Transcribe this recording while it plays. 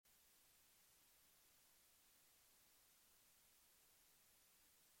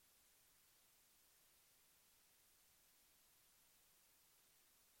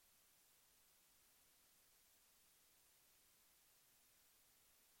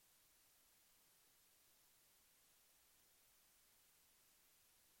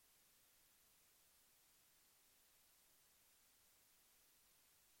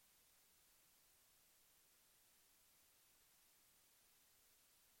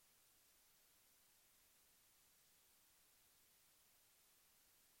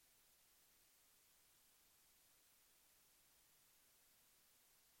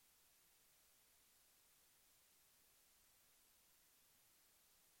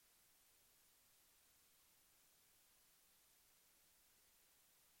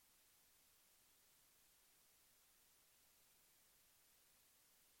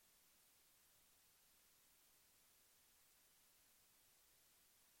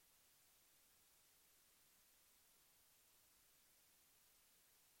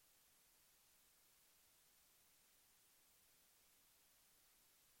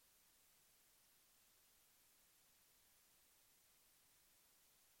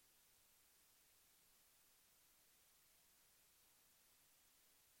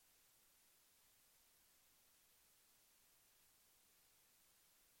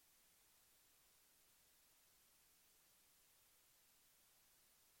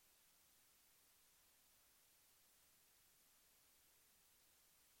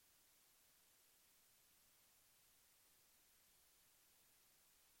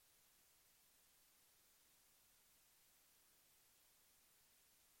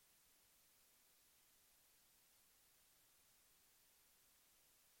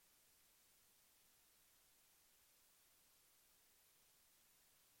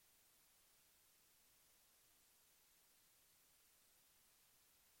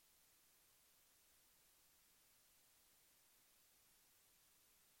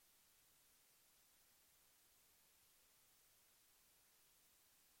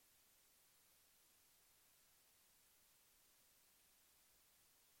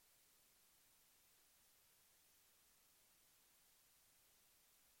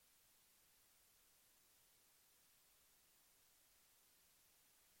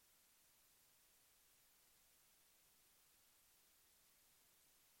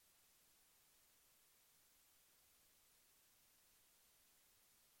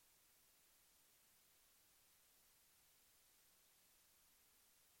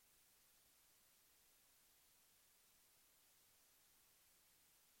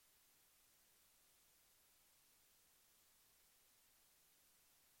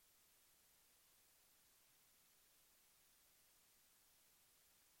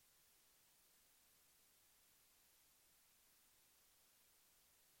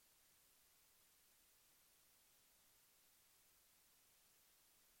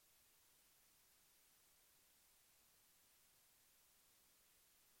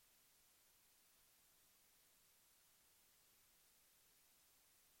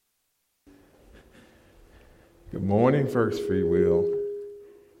Good morning, First Free Will.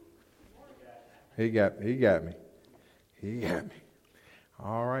 He got me. He got me.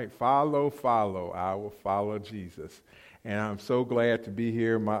 All right, follow. I will follow Jesus. And I'm so glad to be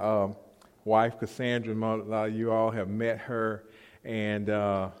here. My wife, Cassandra, a lot of you all have met her. And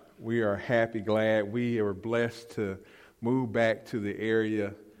we are happy, glad. We were blessed to move back to the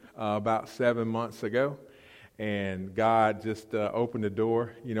area about 7 months ago. And God just opened the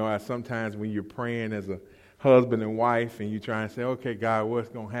door. You know, sometimes when you're praying as a husband and wife and you try and say, okay, God, what's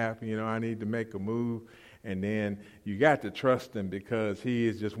going to happen? You know, I need to make a move. And then you got to trust him because he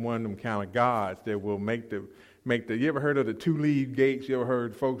is just one of them kind of gods that will make the, you ever heard of the two-leaf gates? You ever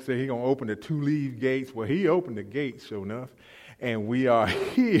heard folks say he's going to open the two-leaf gates? Well, he opened the gates, sure enough. And we are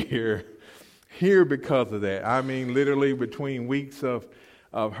here because of that. I mean, literally between weeks of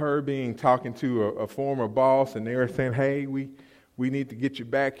her talking to a former boss and they were saying, hey, we need to get you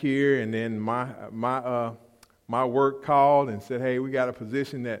back here. And then my work called and said, hey, we got a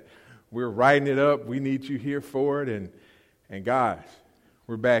position that we're writing it up. We need you here for it. And guys,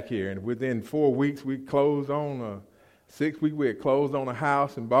 we're back here. And within 4 weeks, we closed on 6 weeks, we had closed on a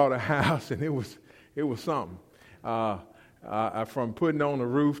house and bought a house. And it was something. From putting on the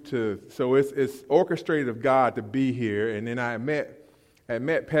roof so it's orchestrated of God to be here. And then I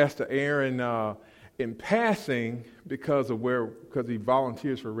met Pastor Aaron in passing because he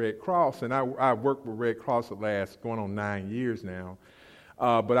volunteers for Red Cross, and I worked with Red Cross the last going on 9 years now,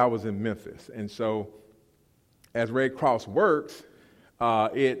 but I was in Memphis, and so as Red Cross works,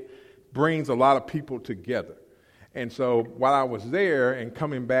 it brings a lot of people together, and so while I was there and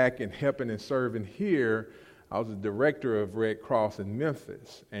coming back and helping and serving here, I was the director of Red Cross in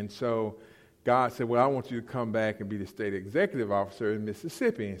Memphis, and so God said, well, I want you to come back and be the state executive officer in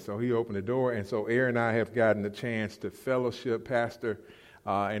Mississippi. And so he opened the door. And so Aaron and I have gotten the chance to fellowship Pastor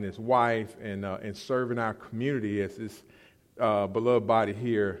and his wife and serve in our community as this beloved body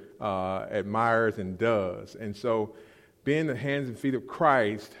here admires and does. And so being the hands and feet of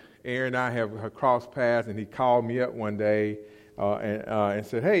Christ, Aaron and I have crossed paths, and he called me up one day and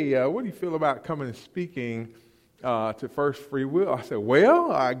said, hey, what do you feel about coming and speaking to First Free Will? I said,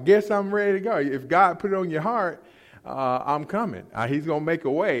 well, I guess I'm ready to go. If God put it on your heart, I'm coming. He's going to make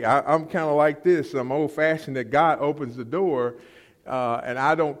a way. I'm kind of like this. I'm old-fashioned that God opens the door, and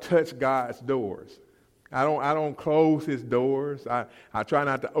I don't touch God's doors. I don't close his doors. I try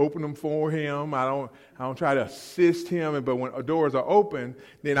not to open them for him. I don't try to assist him. But when doors are open,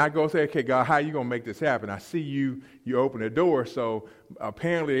 then I go say, okay, God, how are you going to make this happen? I see you open the door, so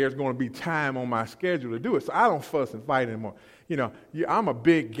apparently there's going to be time on my schedule to do it. So I don't fuss and fight anymore. You know, I'm a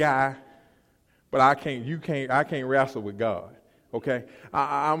big guy, but I can't wrestle with God. Okay,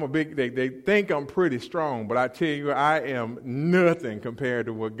 I'm a big. They think I'm pretty strong, but I tell you, I am nothing compared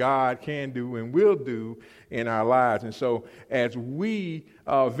to what God can do and will do in our lives. And so, as we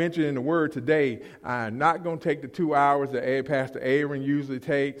venture in the Word today, I'm not going to take the 2 hours that Pastor Aaron usually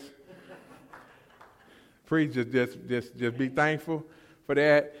takes. Please just be thankful for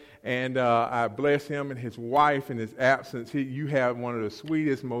that. And I bless him and his wife in his absence. You have one of the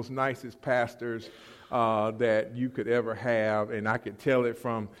sweetest, most nicest pastors that you could ever have, and I could tell it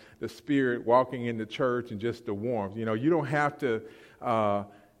from the spirit walking in the church and just the warmth. You know, you don't have to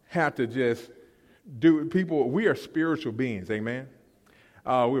just do people. We are spiritual beings, amen.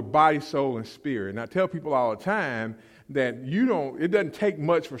 We're body, soul, and spirit. And I tell people all the time that it doesn't take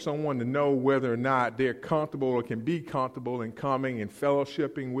much for someone to know whether or not they're comfortable or can be comfortable in coming and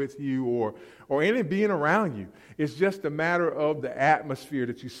fellowshipping with you or any being around you. It's just a matter of the atmosphere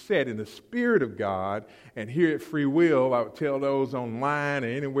that you set in the Spirit of God. And here at Free Will, I would tell those online or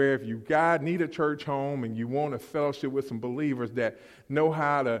anywhere, if you need a church home and you want to fellowship with some believers that know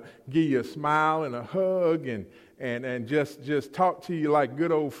how to give you a smile and a hug and just talk to you like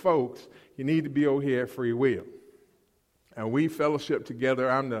good old folks, you need to be over here at Free Will. And we fellowship together.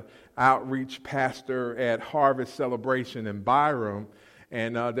 I'm the outreach pastor at Harvest Celebration in Byram,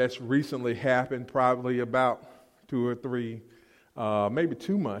 and that's recently happened, probably about 2 or 3, maybe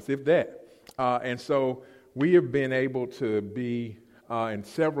 2 months, if that. And so we have been able to be in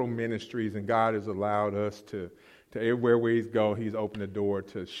several ministries, and God has allowed us to everywhere we go, he's opened the door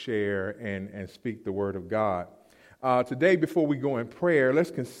to share and speak the word of God. Today, before we go in prayer,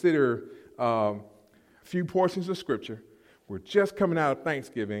 let's consider a few portions of Scripture. We're just coming out of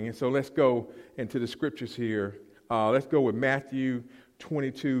Thanksgiving, and so let's go into the Scriptures here. Let's go with Matthew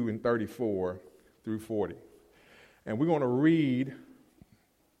 22 and 34 through 40. And we're going to read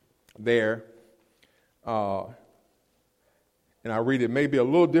there, and I'll read it maybe a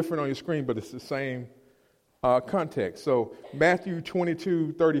little different on your screen, but it's the same context. So Matthew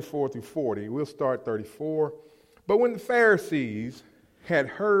 22, 34 through 40. We'll start 34. But when the Pharisees had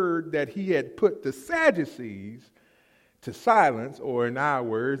heard that he had put the Sadducees to silence, or in our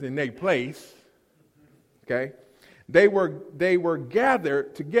words, in their place, okay, they were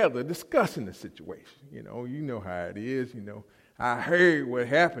gathered together discussing the situation. You know how it is. I heard what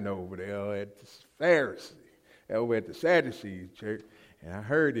happened over there at the Pharisees, over at the Sadducees church, and I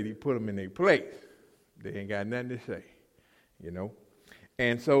heard that he put them in their place. They ain't got nothing to say,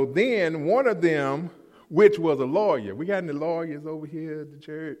 And so then one of them, which was a lawyer. We got any lawyers over here at the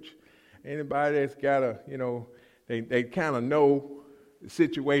church? Anybody that's got they kind of know the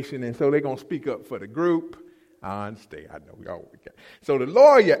situation, and so they're going to speak up for the group. I understand. I know we always got. So the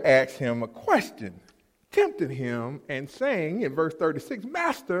lawyer asked him a question, tempted him, and saying in verse 36,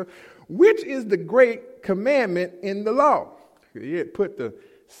 Master, which is the great commandment in the law? He had put the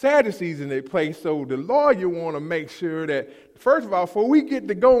Sadducees in their place, so the lawyer want to make sure that, first of all, before we get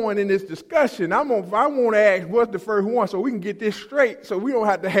to going in this discussion, I want to ask what's the first one so we can get this straight, so we don't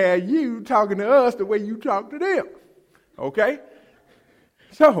have to have you talking to us the way you talk to them. Okay?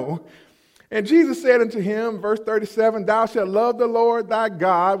 So, and Jesus said unto him, verse 37, Thou shalt love the Lord thy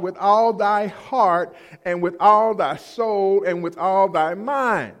God with all thy heart and with all thy soul and with all thy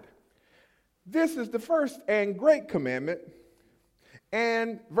mind. This is the first and great commandment.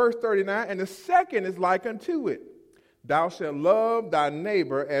 And verse 39, and the second is like unto it. Thou shalt love thy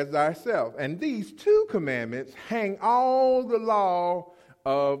neighbor as thyself. And these two commandments hang all the law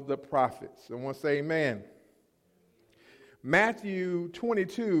of the prophets. Someone say amen. Matthew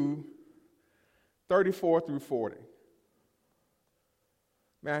 22, 34 through 40.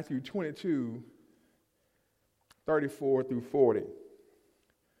 Matthew 22, 34 through 40.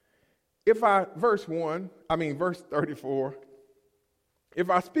 Verse 34. If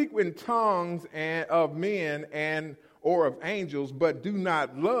I speak in tongues of men and or of angels, but do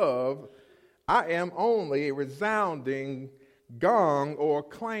not love, I am only a resounding gong or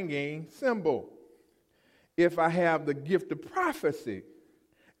clanging cymbal. If I have the gift of prophecy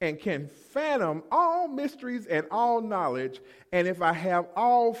and can fathom all mysteries and all knowledge, and if I have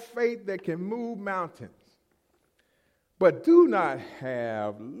all faith that can move mountains, but do not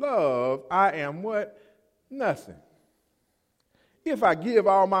have love, I am what? Nothing. If I give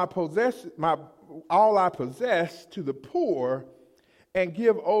all I possess to the poor and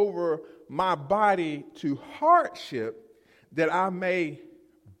give over my body to hardship that I may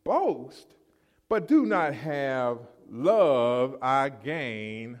boast, but do not have love, I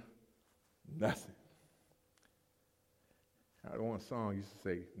gain nothing. One song used to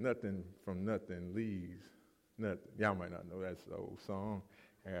say, nothing from nothing leaves nothing. Y'all might not know that's the old song.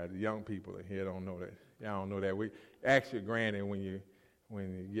 The young people in here don't know that. Y'all don't know that. We ask your granny when you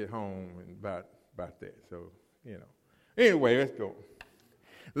get home about that. So, Anyway, let's go.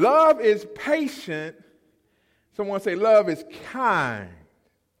 Love is patient. Someone say love is kind.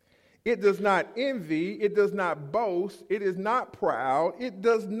 It does not envy. It does not boast. It is not proud. It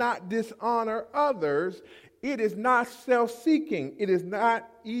does not dishonor others. It is not self-seeking. It is not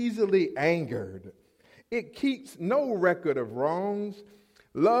easily angered. It keeps no record of wrongs.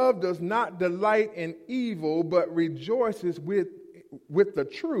 Love does not delight in evil, but rejoices with the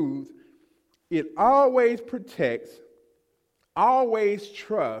truth. It always protects, always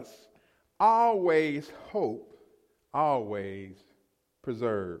trusts, always hope, always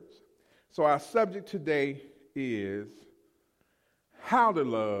preserves. So our subject today is how to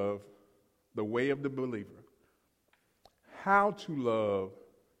love the way of the believer. How to love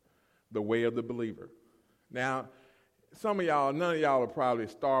the way of the believer. Now, none of y'all are probably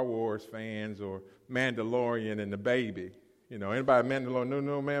Star Wars fans or Mandalorian and the baby. Anybody Mandalorian?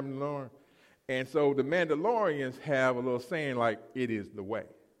 No Mandalorian? And so the Mandalorians have a little saying like, it is the way.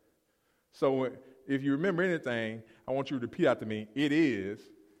 So if you remember anything, I want you to repeat after me, it is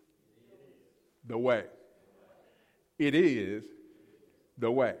the way. It is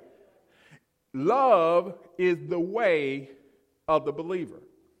the way. Love is the way of the believer.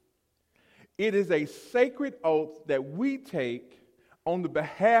 It is a sacred oath that we take on the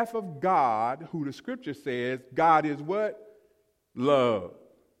behalf of God, who the scripture says God is what? Love.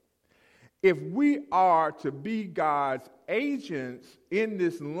 If we are to be God's agents in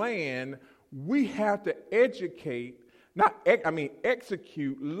this land, we have to execute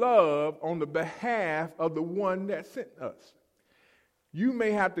love on the behalf of the one that sent us. You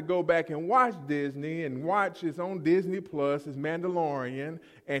may have to go back and watch Disney and watch it's on Disney Plus, it's Mandalorian,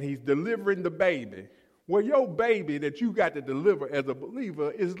 and he's delivering the baby. Well, your baby that you got to deliver as a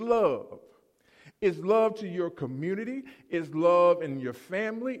believer is love. It's love to your community. It's love in your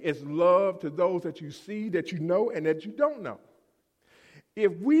family. It's love to those that you see, that you know, and that you don't know.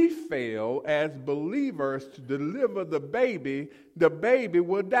 if we fail as believers to deliver the baby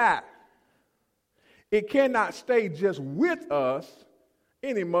will die. It cannot stay just with us.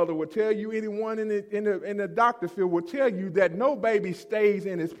 Any mother would tell you, anyone in the doctor field will tell you that no baby stays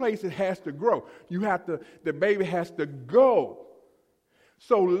in its place. It has to grow. The baby has to go.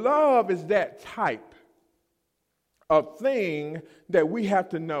 So love is that type of thing that we have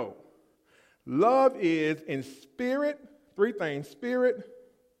to know. Love is in spirit, three things: spirit,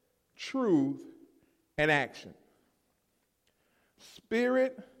 truth, and action.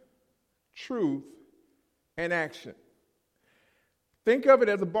 Spirit, truth, and action. Think of it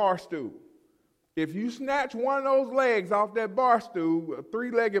as a bar stool. If you snatch one of those legs off that bar stool, a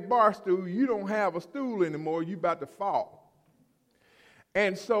three-legged bar stool, you don't have a stool anymore. You're about to fall.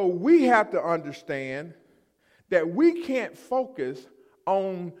 And so we have to understand that we can't focus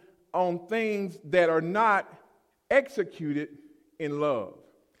on things that are not executed in love.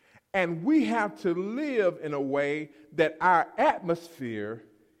 And we have to live in a way that our atmosphere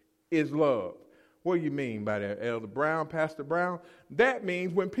is love. What do you mean by that, Elder Brown, Pastor Brown? That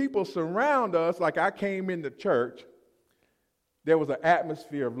means when people surround us, like I came into church, there was an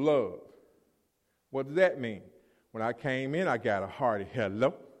atmosphere of love. What does that mean? When I came in, I got a hearty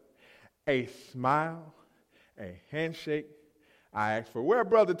hello, a smile, a handshake. I asked for, where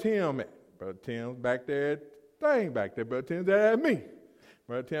Brother Tim at? Brother Tim's back there at the thing back there. Brother Tim's at me.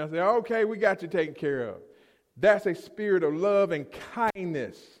 Brother Tim said, okay, we got you taken care of. That's a spirit of love and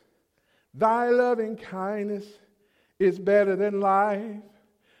kindness. Thy loving kindness is better than life.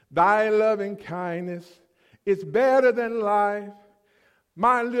 Thy loving kindness is better than life.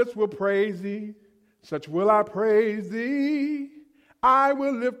 My lips will praise thee, such will I praise thee. I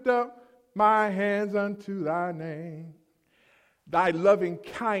will lift up my hands unto thy name. Thy loving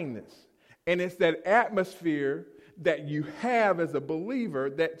kindness. And it's that atmosphere that you have as a believer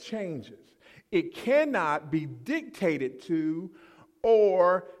that changes. It cannot be dictated to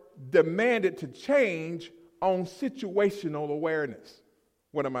or demanded to change on situational awareness.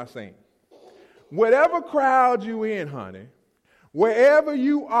 What am I saying? Whatever crowd you in, honey, wherever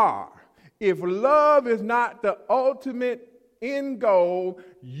you are, if love is not the ultimate end goal,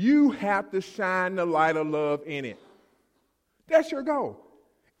 you have to shine the light of love in it. That's your goal.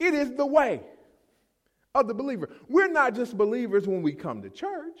 It is the way of the believer. We're not just believers when we come to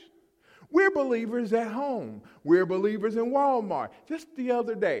church. We're believers at home. We're believers in Walmart. Just the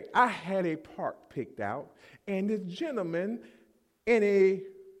other day, I had a park picked out, and this gentleman in a,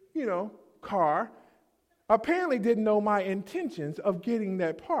 car apparently didn't know my intentions of getting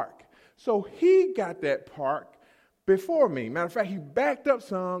that park. So he got that park before me. Matter of fact, he backed up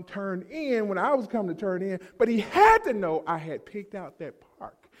some, turned in when I was coming to turn in, but he had to know I had picked out that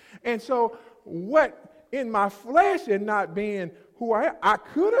park. And so what in my flesh and not being who I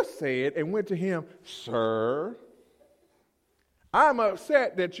could have said and went to him, sir, I'm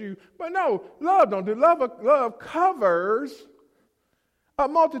upset that you, but no, love don't do. Love covers a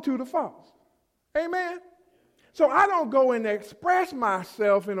multitude of faults. Amen? So I don't go and express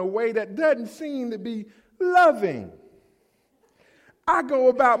myself in a way that doesn't seem to be loving. I go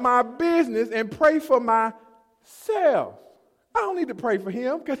about my business and pray for myself. I don't need to pray for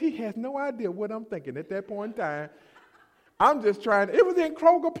him because he has no idea what I'm thinking at that point in time. I'm just trying to, it was in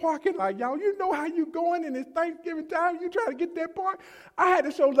Kroger parking lot, y'all. You know how you going in this Thanksgiving time, you trying to get that park? I had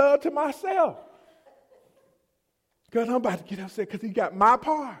to show love to myself. Because I'm about to get upset because he got my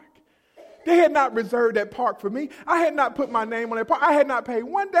park. They had not reserved that park for me. I had not put my name on that park. I had not paid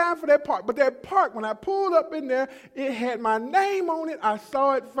one dime for that park. But that park, when I pulled up in there, it had my name on it. I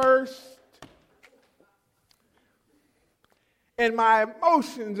saw it first. And my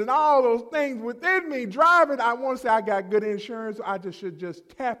emotions and all those things within me driving, I want to say I got good insurance. I should just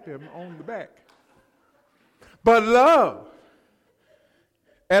tap him on the back. But love,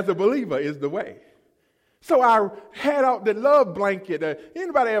 as a believer, is the way. So I had out the love blanket.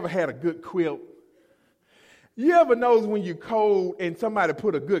 Anybody ever had a good quilt? You ever knows when you're cold and somebody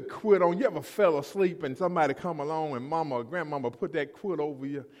put a good quilt on? You ever fell asleep and somebody come along and mama or grandmama put that quilt over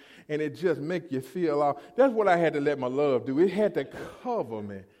you and it just make you feel off? That's what I had to let my love do. It had to cover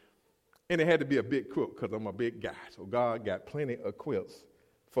me. And it had to be a big quilt because I'm a big guy. So God got plenty of quilts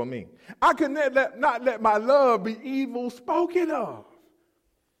for me. I could not let my love be evil spoken of.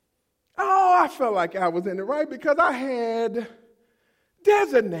 Oh, I felt like I was in the right because I had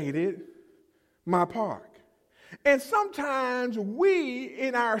designated my park. And sometimes we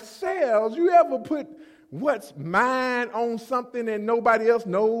in ourselves, you ever put what's mine on something and nobody else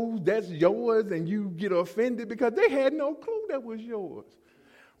knows that's yours and you get offended because they had no clue that was yours.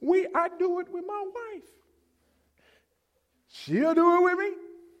 I do it with my wife. she'll do it with me.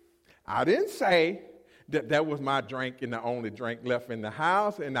 I didn't say that was my drink and the only drink left in the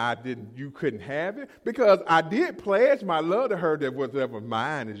house, and you couldn't have it, because I did pledge my love to her that whatever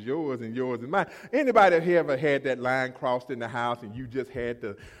mine is yours and yours is mine. Anybody ever had that line crossed in the house and you just had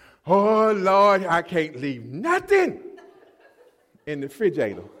to, oh Lord, I can't leave nothing in the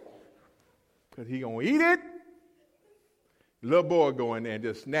refrigerator because he gonna eat it? Little boy go in there and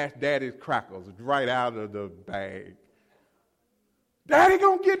just snatch daddy's crackers right out of the bag. Daddy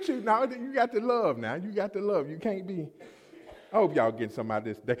gonna get you. Now you got to love now. You got to love. You can't be. I hope y'all getting some out of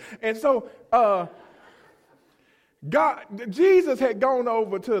this day. And so Jesus had gone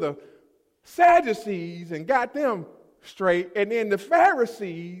over to the Sadducees and got them straight. And then the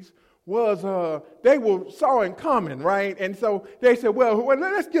Pharisees they saw him coming, right? And so they said, well,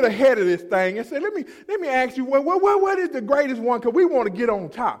 let's get ahead of this thing. And said, let me ask you, what is the greatest one? Because we want to get on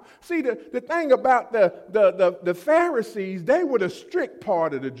top. See, the thing about the Pharisees, they were the strict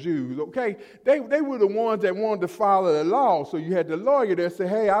part of the Jews, okay? They were the ones that wanted to follow the law. So you had the lawyer that said,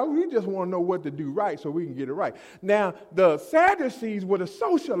 hey, we just want to know what to do right so we can get it right. Now, the Sadducees were the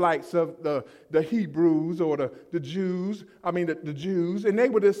socialites of the Hebrews or the Jews, the Jews, and they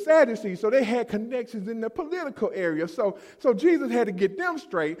were the Sadducees. So they had connections in the political area. So Jesus had to get them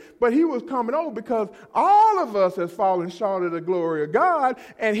straight, but he was coming over because all of us has fallen short of the glory of God,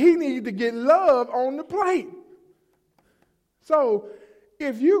 and he needed to get love on the plate. So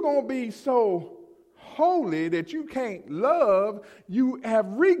if you're going to be so holy that you can't love, you have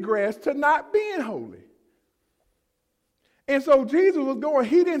regressed to not being holy. And so Jesus was going,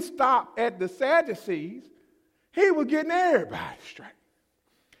 he didn't stop at the Sadducees. He was getting everybody straight.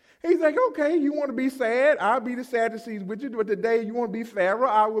 He's like, okay, you want to be sad? I'll be the Sadducees with you. But today you want to be Pharaoh?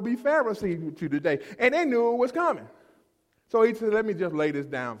 I will be Pharisees with you today. And they knew it was coming. So he said, let me just lay this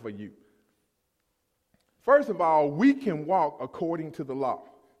down for you. First of all, we can walk according to the law.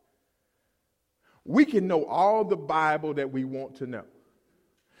 We can know all the Bible that we want to know.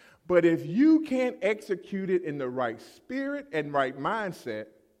 But if you can't execute it in the right spirit and right mindset,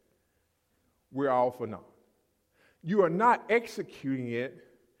 we're all for naught. You are not executing it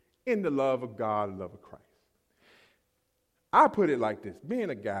in the love of God, love of Christ. I put it like this. Being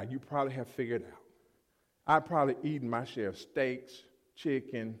a guy, you probably have figured out. I've probably eaten my share of steaks,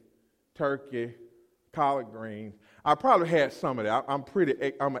 chicken, turkey, collard greens. I probably had some of that.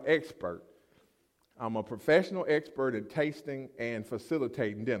 I'm an expert. I'm a professional expert in tasting and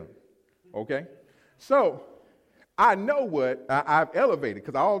facilitating dinner. Okay? So I know what I've elevated,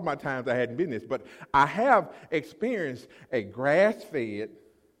 because all of my times I hadn't been this, but I have experienced a grass-fed,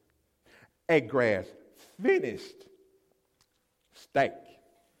 a grass-finished steak.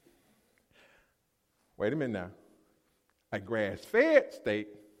 Wait a minute now. A grass-fed steak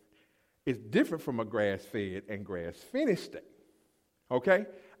is different from a grass-fed and grass-finished steak. Okay?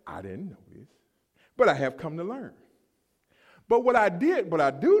 I didn't know this, but I have come to learn. But what I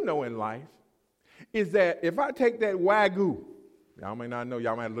do know in life is that if I take that Wagyu, y'all may not know,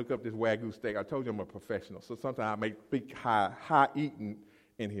 y'all might look up this Wagyu steak. I told you I'm a professional, so sometimes I may speak high eating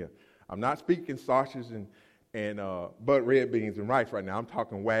in here. I'm not speaking sausages and but red beans and rice right now. I'm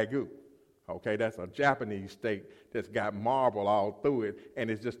talking Wagyu. Okay, that's a Japanese steak that's got marble all through it, and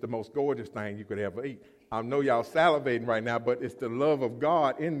it's just the most gorgeous thing you could ever eat. I know y'all salivating right now, but it's the love of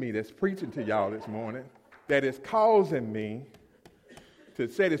God in me that's preaching to y'all this morning that is causing me to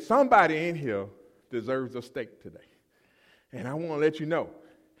say that somebody in here deserves a steak today. And I want to let you know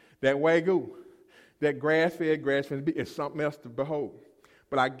that Wagyu, that grass-fed beef is something else to behold.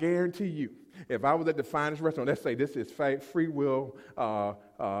 But I guarantee you, if I was at the finest restaurant, let's say this is First Free Will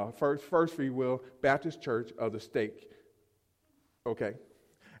Baptist Church of the steak, okay?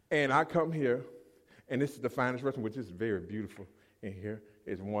 And I come here, and this is the finest restaurant, which is very beautiful in here.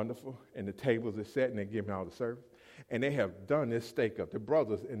 It's wonderful, and the tables are set, and they give me all the service. And they have done this steak up. The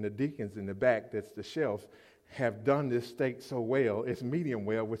brothers and the deacons in the back, that's the shelf, have done this steak so well. It's medium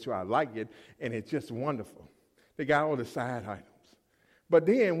well, which I like it, and it's just wonderful. They got all the side items. But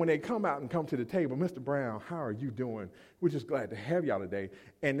then when they come out and come to the table, Mr. Brown, how are you doing? We're just glad to have y'all today.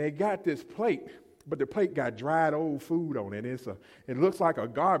 And they got this plate, but the plate got dried old food on it. It looks like a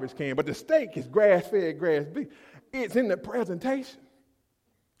garbage can, but the steak is grass-fed, grass beef. It's in the presentation.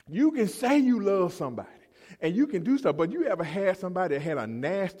 You can say you love somebody, and you can do stuff, but you ever had somebody that had a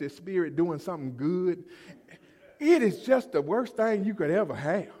nasty spirit doing something good? It is just the worst thing you could ever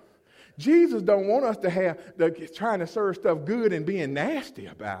have. Jesus don't want us to have trying to serve stuff good and being nasty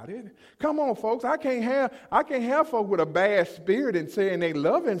about it. Come on, folks. I can't have folks with a bad spirit and saying they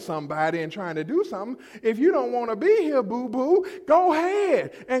loving somebody and trying to do something. If you don't want to be here, boo-boo, go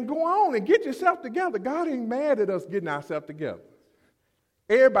ahead and go on and get yourself together. God ain't mad at us getting ourselves together.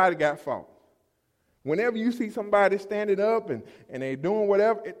 Everybody got faults. Whenever you see somebody standing up and they doing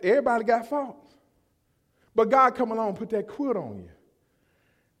whatever, everybody got faults. But God come along and put that quit on you.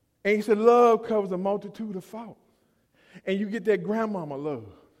 And he said, love covers a multitude of faults. And you get that grandmama love.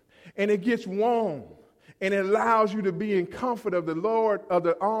 And it gets warm. And it allows you to be in comfort of the Lord, of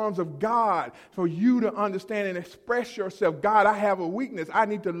the arms of God, for you to understand and express yourself. God, I have a weakness. I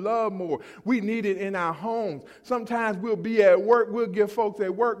need to love more. We need it in our homes. Sometimes we'll be at work. We'll give folks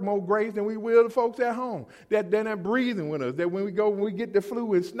at work more grace than we will the folks at home. That they're not breathing with us. That when we get the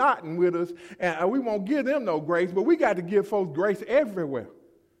flu and snotting with us, and we won't give them no grace, but we got to give folks grace everywhere.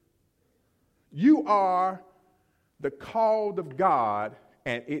 You are the called of God,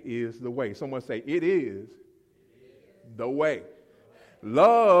 and it is the way. Someone say, it is the way.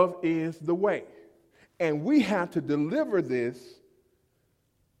 Love is the way. And we have to deliver this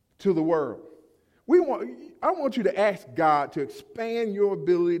to the world. I want you to ask God to expand your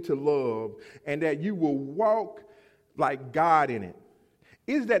ability to love and that you will walk like God in it.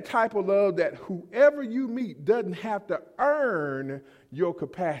 It's that type of love that whoever you meet doesn't have to earn your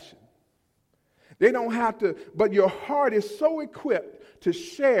compassion. They don't have to, but your heart is so equipped to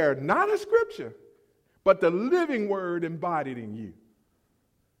share not a scripture, but the living word embodied in you.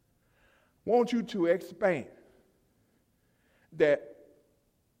 I want you to expand that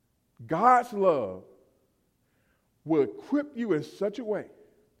God's love will equip you in such a way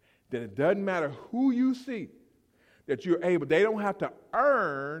that it doesn't matter who you see, that you're able, they don't have to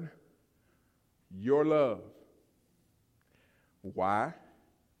earn your love. Why?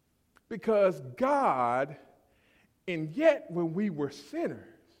 Because God, and yet when we were sinners,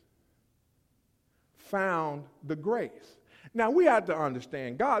 found the grace. Now we have to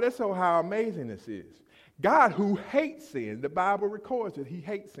understand God, that's how amazing this is. God who hates sin, the Bible records that he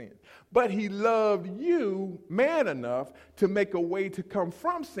hates sin. But he loved you, man enough, to make a way to come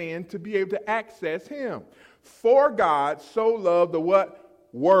from sin to be able to access him. For God so loved the what?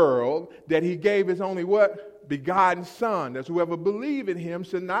 World, that he gave his only what? Begotten Son, that whoever believe in him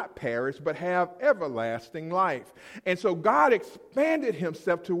should not perish, but have everlasting life. And so God expanded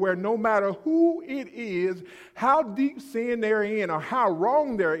himself to where no matter who it is, how deep sin they're in, or how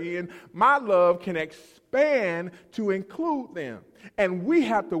wrong they're in, my love can expand to include them. And we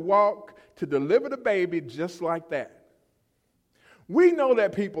have to walk to deliver the baby just like that. We know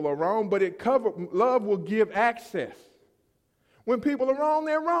that people are wrong, but love will give access. When people are wrong,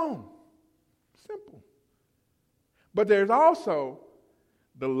 they're wrong. Simple. But there's also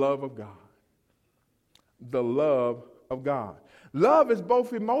the love of God. The love of God. Love is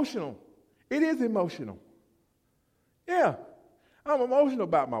both emotional. It is emotional. Yeah, I'm emotional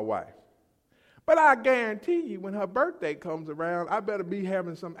about my wife. But I guarantee you, when her birthday comes around, I better be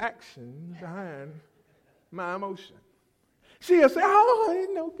having some action behind my emotion. She'll say, oh,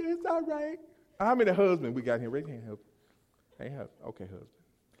 it's all right. How many husbands we got here? Raise your hand, husband. Hey, husband. Okay, husband.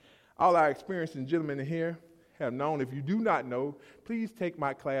 All our experienced gentlemen in here have known. If you do not know, please take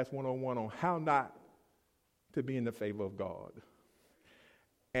my class 101 on how not to be in the favor of God.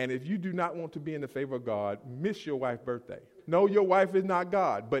 And if you do not want to be in the favor of God, miss your wife's birthday. No, your wife is not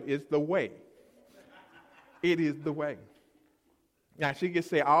God, but it's the way. It is the way. Now, she can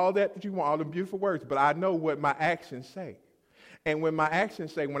say all that you want, all the beautiful words, but I know what my actions say. And when my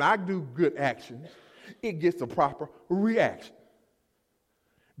actions say, when I do good actions, it gets a proper reaction.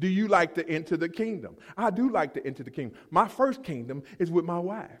 Do you like to enter the kingdom? I do like to enter the kingdom. My first kingdom is with my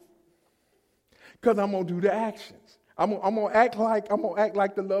wife. Because I'm going to do the actions. I'm gonna act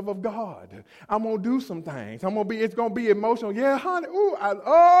like the love of God. I'm gonna do some things. It's gonna be emotional. Yeah, honey. Ooh,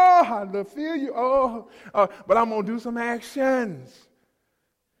 I feel you. But I'm gonna do some actions.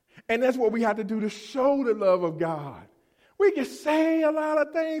 And that's what we have to do to show the love of God. We can say a lot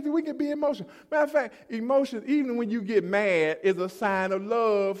of things and we can be emotional. Matter of fact, emotions, even when you get mad, is a sign of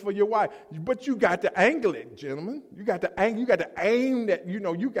love for your wife. But you got to angle it, gentlemen. You got to aim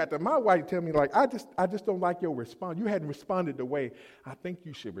that, my wife tell me, like, I just don't like your response. You hadn't responded the way I think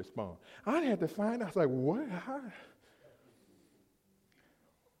you should respond. I had to find out. I was like, what?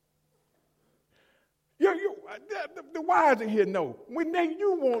 the wives in here know, when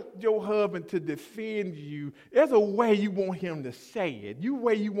you want your husband to defend you, there's a way you want him to say it.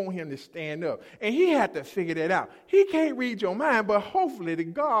 Way you want him to stand up. And he had to figure that out. He can't read your mind, but hopefully the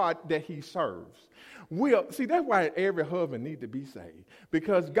God that he serves will. See, that's why every husband needs to be saved.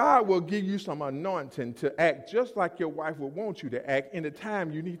 Because God will give you some anointing to act just like your wife would want you to act in the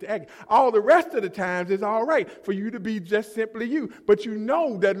time you need to act. All the rest of the times is all right for you to be just simply you. But you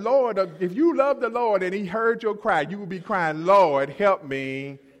know that, Lord, if you love the Lord and he heard your cry, you will be crying, Lord, help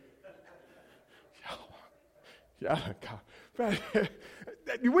me.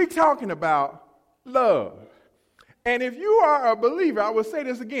 We're talking about love. And if you are a believer, I will say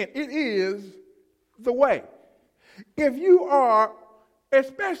this again, it is the way. If you are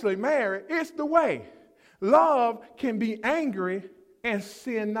especially married, it's the way. Love can be angry and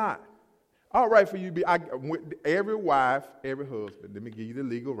sin not. All right for you, every wife, every husband, let me give you the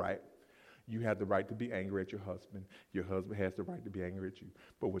legal right. You have the right to be angry at your husband. Your husband has the right to be angry at you.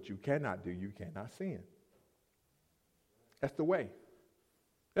 But what you cannot do, you cannot sin. That's the way.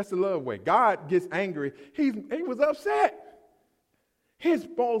 That's the love way. God gets angry. He was upset. His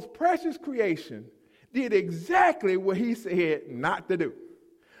most precious creation did exactly what he said not to do.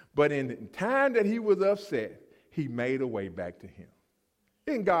 But in the time that he was upset, he made a way back to him.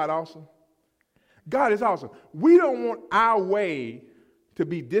 Isn't God awesome? God is awesome. We don't want our way to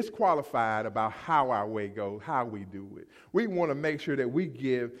be disqualified about how our way goes, how we do it. We want to make sure that we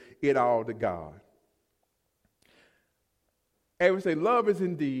give it all to God. And we say love is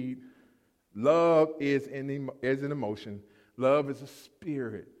indeed, love is an emotion, love is a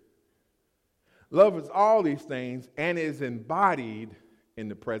spirit. Love is all these things and is embodied in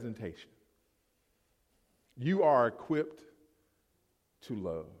the presentation. You are equipped to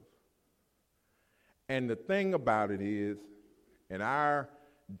love. And the thing about it is, in our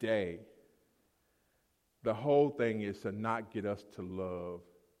day, the whole thing is to not get us to love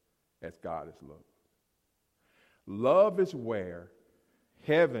as God is loved. Love is where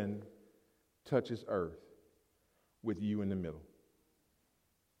heaven touches earth with you in the middle.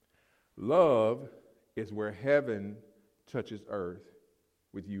 Love is where heaven touches earth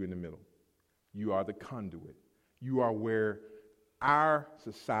with you in the middle. You are the conduit. You are where our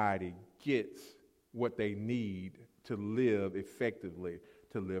society gets what they need to live effectively,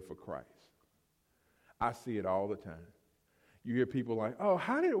 to live for Christ. I see it all the time. You hear people like, oh,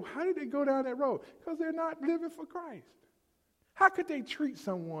 how did they go down that road? Because they're not living for Christ. How could they treat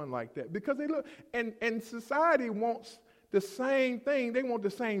someone like that? Because they look, and society wants the same thing. They want the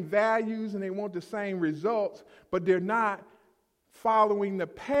same values and they want the same results, but they're not following the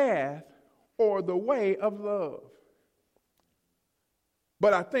path or the way of love.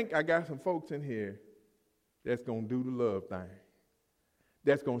 But I think I got some folks in here that's going to do the love thing.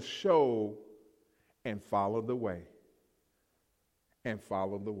 That's going to show and follow the way. And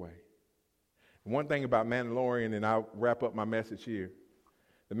follow the way. One thing about Mandalorian, and I'll wrap up my message here.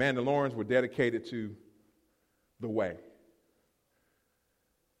 The Mandalorians were dedicated to the way.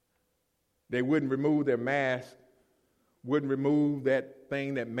 They wouldn't remove their mask, wouldn't remove that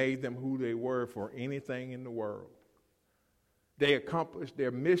thing that made them who they were for anything in the world. They accomplished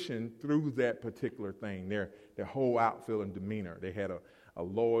their mission through that particular thing, their whole outfit and demeanor. They had a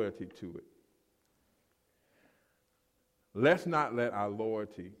loyalty to it. Let's not let our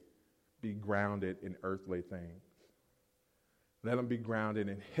loyalty be grounded in earthly things. Let them be grounded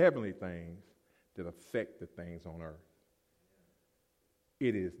in heavenly things that affect the things on earth.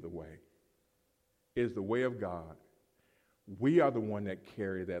 It is the way. It is the way of God. We are the one that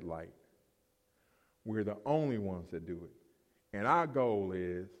carry that light. We're the only ones that do it. And our goal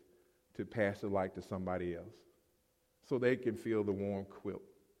is to pass the light to somebody else so they can feel the warm quilt,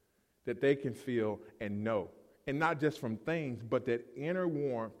 that they can feel and know. And not just from things, but that inner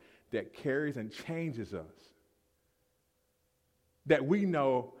warmth that carries and changes us. That we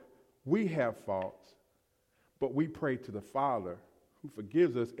know we have faults, but we pray to the Father who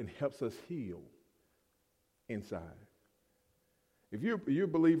forgives us and helps us heal inside. If you're a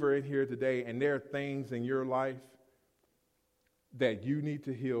believer in here today and there are things in your life that you need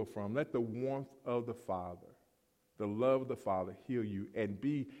to heal from, let the warmth of the Father, the love of the Father heal you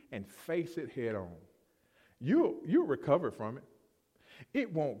and face it head on. You'll recover from it.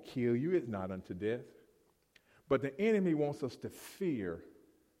 It won't kill you. It's not unto death. But the enemy wants us to fear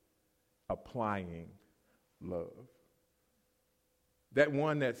applying love. That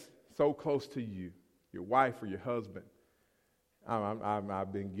one that's so close to you, your wife or your husband.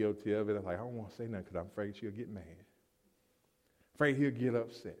 I've been guilty of it. I'm like, I don't want to say nothing because I'm afraid she'll get mad. Afraid he'll get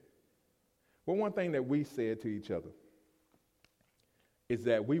upset. Well, one thing that we said to each other is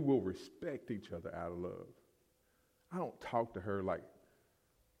that we will respect each other out of love. I don't talk to her like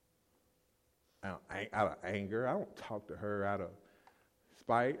out of anger. I don't talk to her out of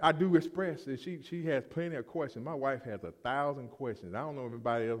spite. I do express that she has plenty of questions. My wife has 1,000 questions. I don't know if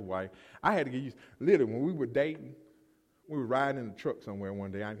anybody else's wife. I had to get used. Literally, when we were dating, we were riding in the truck somewhere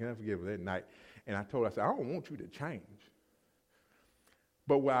one day. I can never forget it, that night. And I told her, I said, I don't want you to change.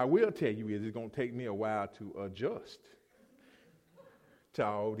 But what I will tell you is it's going to take me a while to adjust to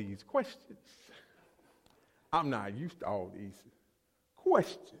all these questions. I'm not used to all these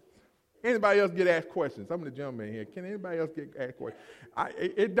questions. Anybody else get asked questions? I'm going to jump in here. Can anybody else get asked questions?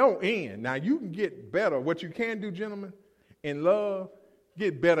 It don't end. Now, you can get better. What you can do, gentlemen, in love,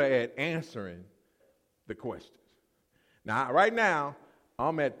 get better at answering the questions. Now, right now,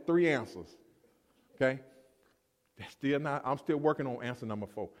 I'm at 3 answers, okay? I'm still working on answer number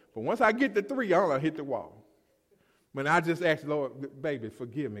 4. But once I get to 3, I'm going to hit the wall. When I just ask, Lord, baby,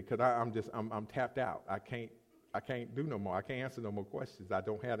 forgive me, because I'm tapped out. I can't do no more. I can't answer no more questions. I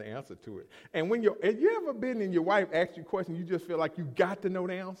don't have the answer to it. And have you ever been and your wife asks you a question, you just feel like you got to know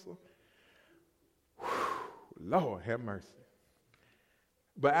the answer? Whew, Lord, have mercy.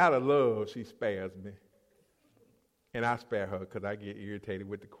 But out of love, she spares me. And I spare her because I get irritated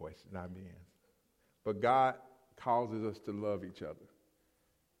with the question I be answering. But God causes us to love each other.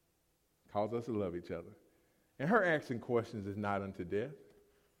 Calls us to love each other. And her asking questions is not unto death.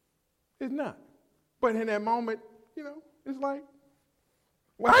 It's not. But in that moment, it's like,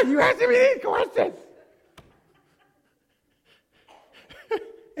 why are you asking me these questions?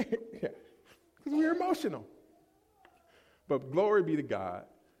 Because we're emotional. But glory be to God.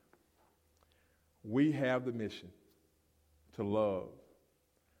 We have the mission to love.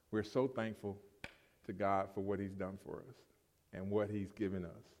 We're so thankful to God for what he's done for us and what he's given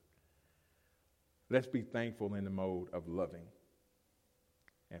us. Let's be thankful in the mode of loving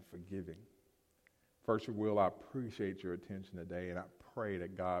and forgiving. First of all, I appreciate your attention today, and I pray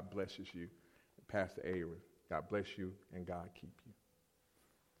that God blesses you. Pastor Aaron, God bless you, and God keep you.